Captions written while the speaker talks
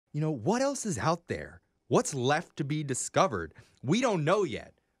what else is out there? What's left to be discovered? We don't know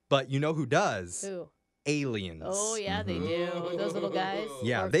yet, but you know who does? Who? Aliens. Oh, yeah, they do. Those little guys.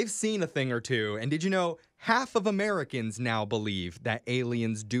 Yeah, they've seen a thing or two. And did you know half of Americans now believe that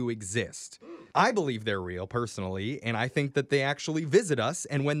aliens do exist? I believe they're real personally, and I think that they actually visit us.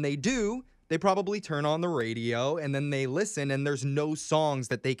 And when they do, they probably turn on the radio and then they listen, and there's no songs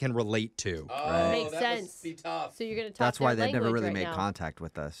that they can relate to. Oh, Makes that sense. must be tough. So you're going to talk That's why their they've never language really right made now. contact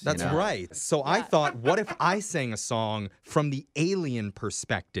with us. That's you know? right. So I thought, what if I sang a song from the alien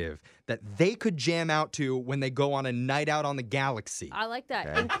perspective that they could jam out to when they go on a night out on the galaxy? I like that.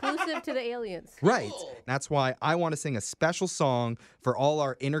 Okay. Inclusive to the aliens. Right. Cool. That's why I want to sing a special song for all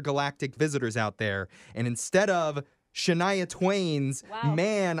our intergalactic visitors out there. And instead of Shania Twain's Wow.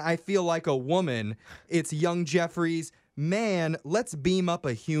 Man, I Feel Like a Woman, it's Young Jeffrey's Man, Let's Beam Up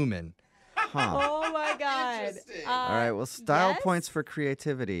a Human. Huh. Oh, my God. Interesting. All right, well, style yes? points for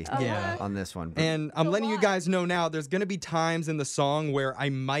creativity Yeah. on this one. And I'm So letting you what? guys know now, there's going to be times in the song where I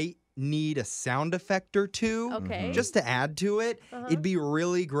might need a sound effect or two. Okay. Just to add to it. It'd be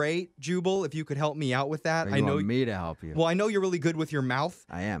really great, Jubal, if you could help me out with that. Or you want me to help you. Well, I know you're really good with your mouth.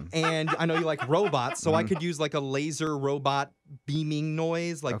 I am. And I know you like robots, so I could use like a laser robot beaming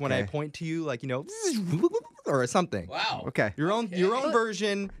noise, like when I Okay. point to you, like, or something. Wow. Okay. Your own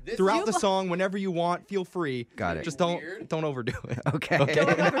version This- throughout the song, whenever you want, feel free. Got it. Just Weird. don't overdo it. Okay.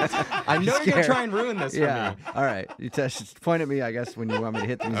 I know you're gonna Scared. try and ruin this Yeah. for me. All right. You just point at me, I guess, when you want me to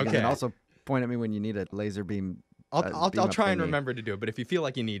hit the music. Okay. And then also point at me when you need a laser beam. I'll beam up try and thingy. remember to do it, but if you feel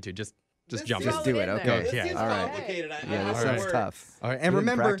like you need to, just jump Just in. do it. in Okay. there. This Yeah. seems All right. complicated. Yeah, this I sounds work. tough. All right, and We didn't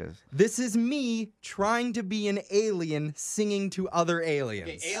remember, practice. this is me trying to be an alien singing to other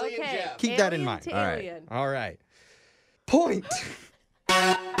aliens. Okay, Alien Okay. Jeff. Keep that in Alien mind. to All right. alien. All right. Point.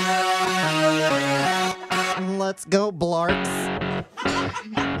 Let's go, Blarks.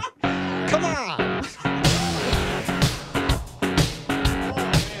 Come on.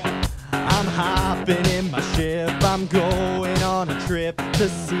 I'm hopping in my ship. I'm going on a trip to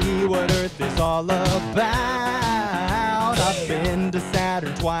see what Earth is all about. I've been to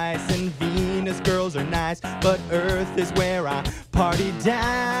Saturn twice, and Venus girls are nice, but Earth is where I party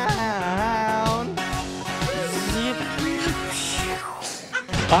down.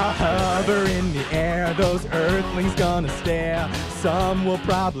 I hover in the air, those earthlings gonna stare. Some will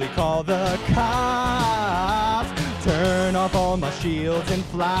probably call the cops. Turn off all my shields and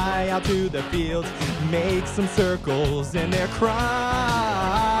fly out to the fields. Make some circles in their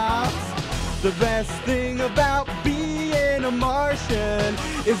crops. The best thing about being a Martian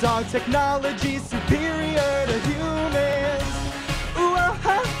is our technology's superior to humans. Ooh,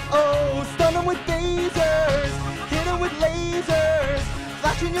 oh, stun them with tasers, hit them with lasers.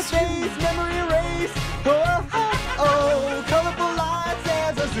 Flash in your face, memory erase. Oh, colorful lights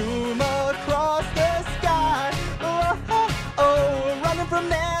as I zoom across the sky. Oh, running from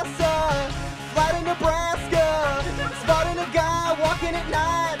NASA, flight in Nebraska, spotting a guy walking at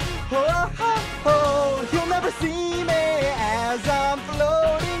night. Oh, he'll never see me as I'm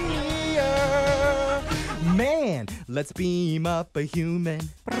floating here. Man, let's beam up a human.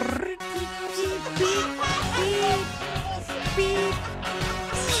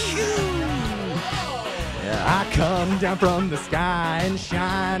 I come down from the sky and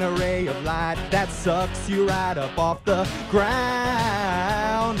shine a ray of light that sucks you right up off the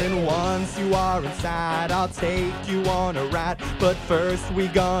ground. And once you are inside, I'll take you on a ride. But first we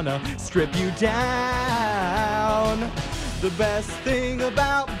gonna strip you down. The best thing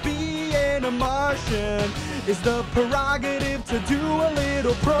about being a Martian is the prerogative to do a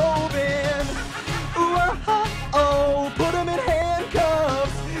little probing. Ooh, oh, put him in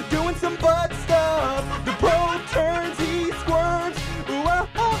handcuffs, doing some butt stuff. The probe turns, he squirms. Ooh,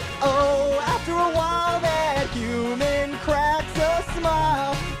 oh, after a while that human cracks a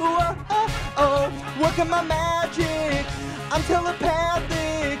smile. Ooh, oh, working my magic, I'm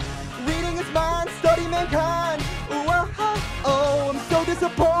telepathic, reading his mind, study mankind. Ooh, oh, I'm so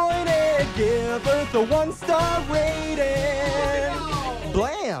disappointed, give Earth a 1-star rating.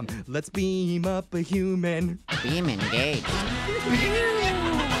 Blam! Let's beam up a human. Beam engaged.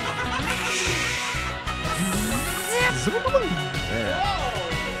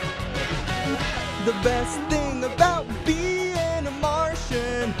 The best thing about being a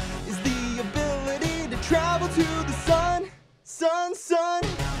Martian is the ability to travel to the sun. Sun.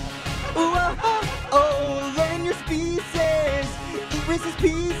 Ooh, oh, learn your species, eat Reese's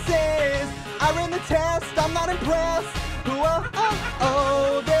Pieces. I ran the test, I'm not impressed. Ooh,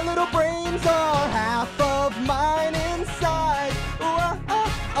 oh, their little brains are half of mine inside. Ooh,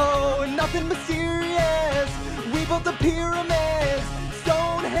 oh, nothing mysterious. We built the pyramids,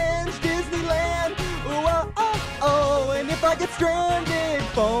 Stonehenge. I get stranded,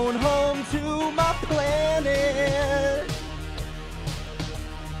 phone home to my planet.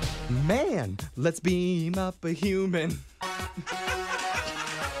 Man, let's beam up a human.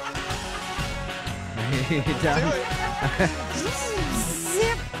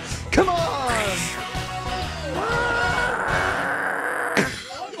 Come on!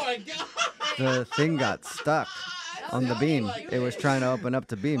 Oh my God! The thing got stuck on the beam. It was trying to open up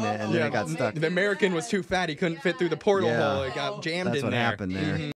to beam it, and then it got stuck. The American was too fat. He couldn't fit through the portal Yeah. hole. It got jammed That's in what there. happened there.